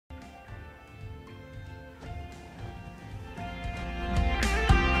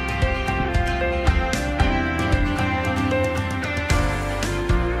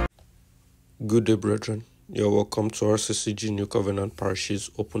Good day, brethren. You're welcome to RCCG-New Covenant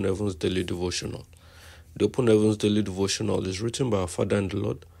Parish's Open Heavens Daily Devotional. The Open Heavens Daily Devotional is written by our Father in the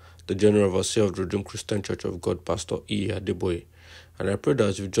Lord, the General Overseer of the Redeemed Christian Church of God, Pastor E. Adeboye. And I pray that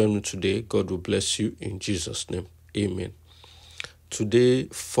as you join me today, God will bless you in Jesus' name. Amen. Today,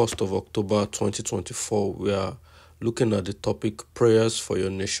 1st of October 2024, we are looking at the topic Prayers for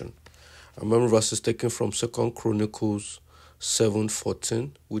Your Nation. Our memory verse is taken from 2 Chronicles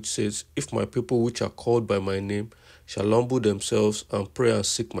 7:14, which says, "If my people which are called by my name shall humble themselves and pray and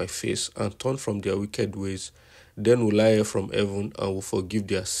seek my face and turn from their wicked ways, then will I hear from heaven and will forgive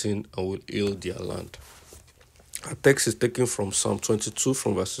their sin and will heal their land." Our text is taken from Psalm 22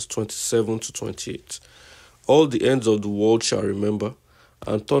 from verses 27 to 28. "All the ends of the world shall remember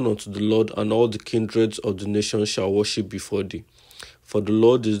and turn unto the Lord, and all the kindreds of the nations shall worship before thee. For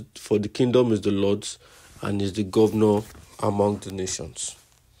the kingdom is the Lord's, and is the governor among the nations."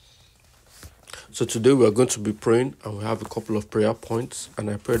 So today we are going to be praying, and we have a couple of prayer points, and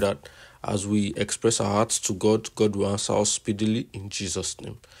I pray that as we express our hearts to God, God will answer us speedily in Jesus'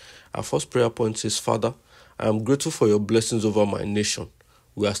 name. Our first prayer point is, "Father, I am grateful for your blessings over my nation.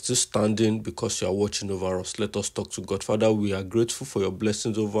 We are still standing because you are watching over us." Let us talk to God. Father, we are grateful for your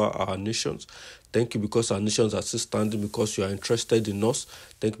blessings over our nations. Thank you because our nations are still standing, because you are interested in us.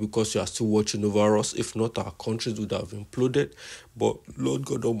 Thank you because you are still watching over us. If not, our countries would have imploded. But Lord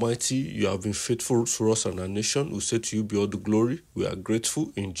God Almighty, you have been faithful to us and our nation. We say to you be all the glory. We are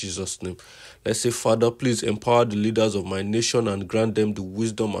grateful in Jesus' name. Let's say, "Father, please empower the leaders of my nation and grant them the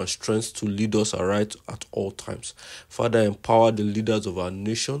wisdom and strength to lead us aright at all times." Father, empower the leaders of our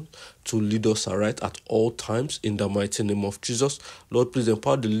nation to lead us aright at all times in the mighty name of Jesus. Lord, please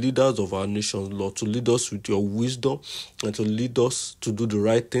empower the leaders of our nation, Lord, to lead us with your wisdom and to lead us to do the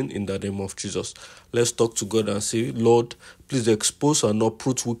right thing in the name of Jesus. Let's talk to God and say, "Lord, please expose and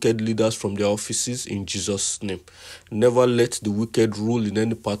uproot wicked leaders from their offices in Jesus' name. Never let the wicked rule in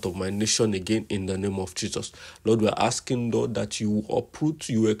any part of my nation again in the name of Jesus." Lord, we are asking, Lord, that you uproot,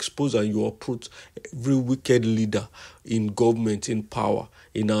 you expose and you uproot every wicked leader in government, in power,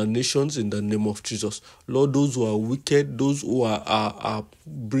 in our nations in the name of Jesus. Lord, those who are wicked, those who are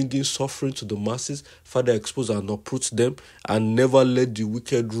bringing suffering to the masses, Father, expose and uproot them, and never let the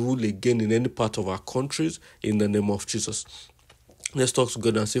wicked rule again in any part of our countries in the name of Jesus. Let's talk to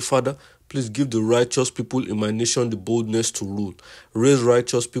God and say, "Father, please give the righteous people in my nation the boldness to rule. Raise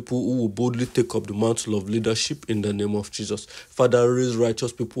righteous people who will boldly take up the mantle of leadership in the name of Jesus." Father, raise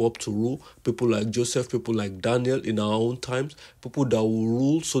righteous people up to rule. People like Joseph, people like Daniel in our own times. People that will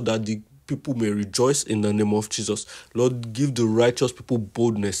rule so that the people may rejoice in the name of Jesus. Lord, give the righteous people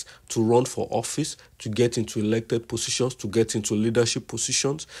boldness to run for office, to get into elected positions, to get into leadership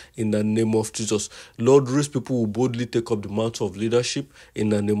positions in the name of Jesus. Lord, raise people who boldly take up the mantle of leadership in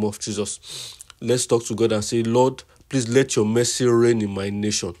the name of Jesus. Let's talk to God and say, "Lord, please let your mercy reign in my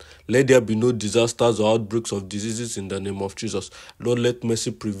nation. Let there be no disasters or outbreaks of diseases in the name of Jesus." Lord, let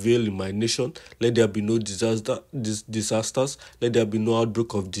mercy prevail in my nation. Let there be no disasters. Let there be no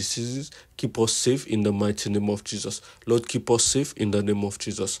outbreak of diseases. Keep us safe in the mighty name of Jesus. Lord, keep us safe in the name of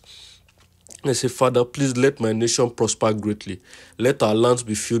Jesus. Let's say, "Father, please let my nation prosper greatly. Let our lands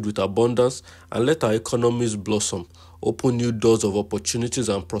be filled with abundance and let our economies blossom. Open new doors of opportunities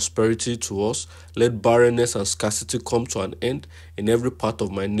and prosperity to us. Let barrenness and scarcity come to an end in every part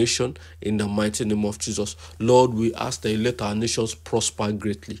of my nation in the mighty name of Jesus." Lord, we ask that you let our nations prosper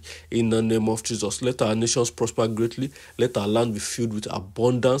greatly in the name of Jesus. Let our nations prosper greatly. Let our land be filled with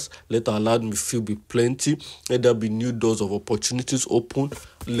abundance. Let our land be filled with plenty. Let there be new doors of opportunities open.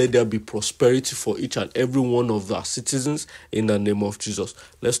 Let there be prosperity for each and every one of our citizens in the name of Jesus.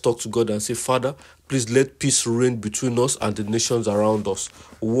 Let's talk to God and say, "Father, please let peace reign between us and the nations around us.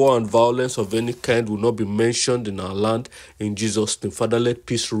 War and violence of any kind will not be mentioned in our land in Jesus' name. Father, let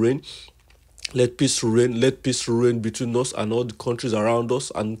peace reign. Let peace reign. Let peace reign between us and all the countries around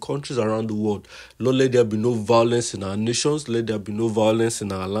us and countries around the world. Lord, let there be no violence in our nations. Let there be no violence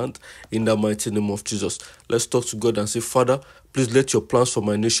in our land in the mighty name of Jesus." Let's talk to God and say, "Father, please let your plans for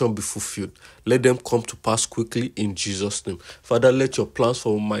my nation be fulfilled. Let them come to pass quickly in Jesus' name." Father, let your plans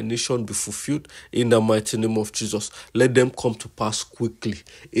for my nation be fulfilled in the mighty name of Jesus. Let them come to pass quickly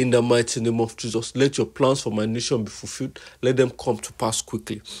in the mighty name of Jesus. Let your plans for my nation be fulfilled. Let them come to pass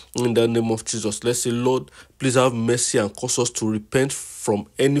quickly in the name of Jesus. Let's say, "Lord, please have mercy and cause us to repent from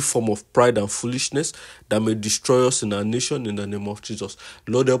any form of pride and foolishness that may destroy us in our nation in the name of Jesus."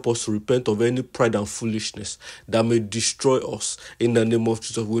 Lord, help us to repent of any pride and foolishness that may destroy us in the name of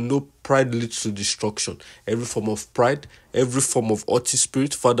Jesus. We know pride leads to destruction. Every form of pride, every form of haughty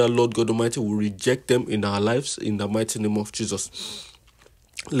spirit, Father, Lord God Almighty, will reject them in our lives in the mighty name of Jesus.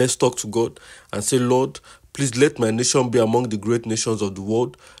 Let's talk to God and say, Lord, please let my nation be among the great nations of the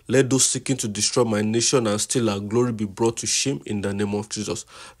world. Let those seeking to destroy my nation and steal our glory be brought to shame in the name of Jesus.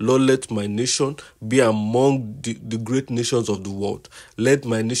 Lord, let my nation be among the great nations of the world. Let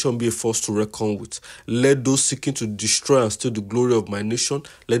my nation be a force to reckon with. Let those seeking to destroy and steal the glory of my nation,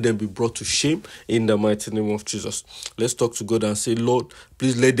 let them be brought to shame in the mighty name of Jesus. Let's talk to God and say, Lord,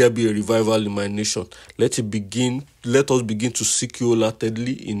 please let there be a revival in my nation. Let us begin to seek you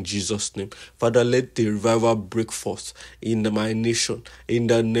wholeheartedly in Jesus' name. Father, let the revival break forth in my nation. In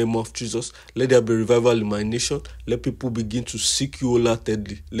the name of Jesus, let there be revival in my nation. Let people begin to seek you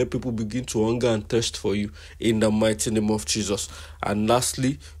wholeheartedly. Let people begin to hunger and thirst for you in the mighty name of Jesus. And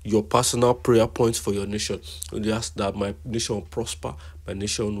lastly, your personal prayer points for your nation. We ask that my nation will prosper, my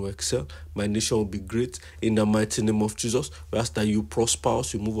nation will excel, my nation will be great in the mighty name of Jesus. We ask that you prosper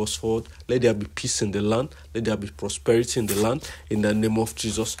us, you move us forward. Let there be peace in the land. Let there be prosperity in the land in the name of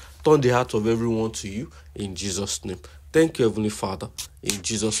Jesus. Turn the heart of everyone to you in Jesus' name. Thank you, Heavenly Father. In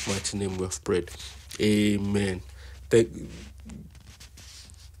Jesus' mighty name we have prayed. Amen.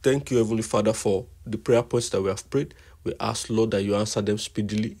 Thank you, Heavenly Father, for the prayer points that we have prayed. We ask, Lord, that you answer them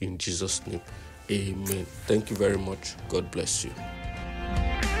speedily in Jesus' name. Amen. Thank you very much. God bless you.